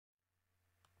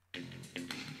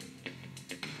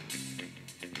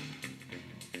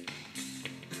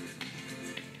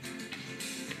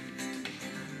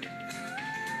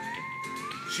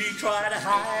She tried to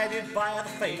hide it by the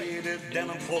faded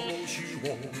denim clothes she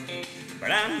wore,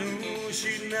 but I knew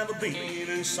she'd never been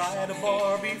inside a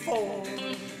bar before.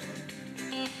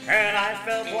 And I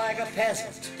felt like a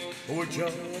peasant who had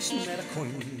just met a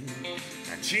queen,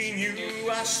 and she knew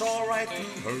I saw right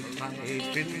through her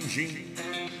tight-fitting jeans.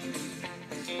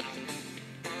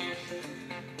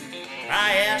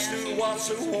 I asked her, what's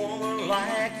a woman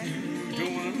like you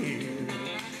doing here?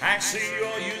 I see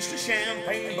you're used to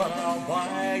champagne, but I'll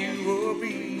buy you a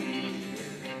beer.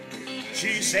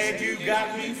 She said, you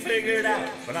got me figured out,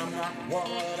 but I'm not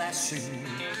what I seem.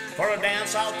 For a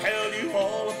dance, I'll tell you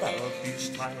all about these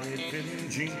tight-fitting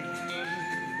jeans.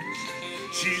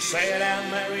 She said, I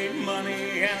married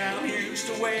money and I'm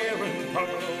used to wearing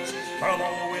pearls, but I've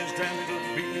always dreamt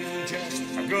of being just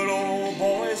a good old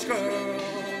boy's girl.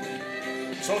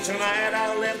 So tonight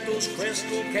I left those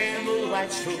crystal candle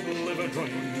lights to live a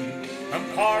dream.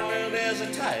 And partner, there's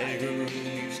a tiger in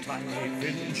these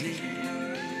tight-fitting jeans.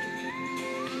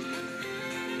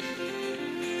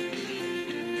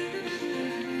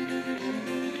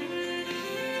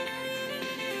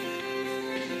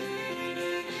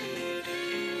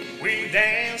 We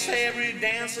danced every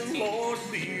dance and Lord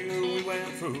the year we went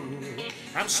through.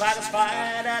 I'm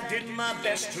satisfied I did my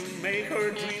best to make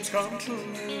her dreams come true.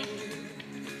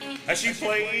 As she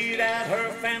played at her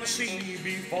fantasy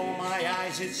before my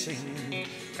eyes it seemed,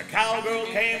 a cowgirl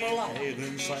came alive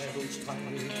inside those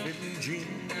tight-fitting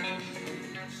jeans.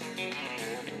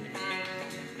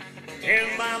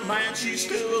 In my mind she's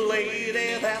still a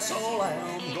lady, that's all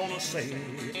I'm gonna say.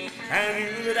 I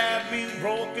knew that I'd been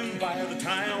broken by the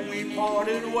time we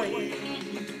parted ways,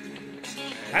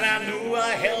 and I knew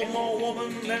I held more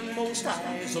woman than most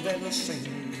eyes have ever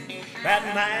seen. That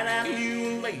night I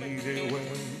knew a lady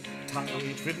wearing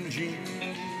tight-fitting jeans.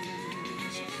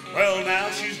 Well, now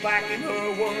she's back in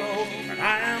her world and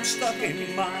I'm stuck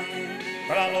in mine,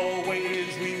 but I'll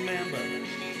always remember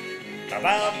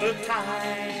about the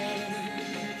time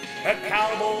a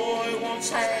cowboy once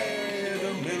had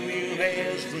a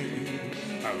millionaire's dream.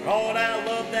 And Lord, I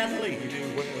love that lady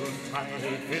wearing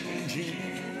tight-fitting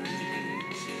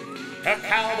jeans. A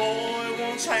cowboy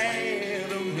once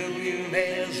had a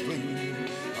millionaire's dream.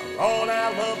 Lord, I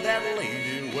love that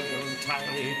lady wearing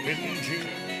tight-fitting jeans.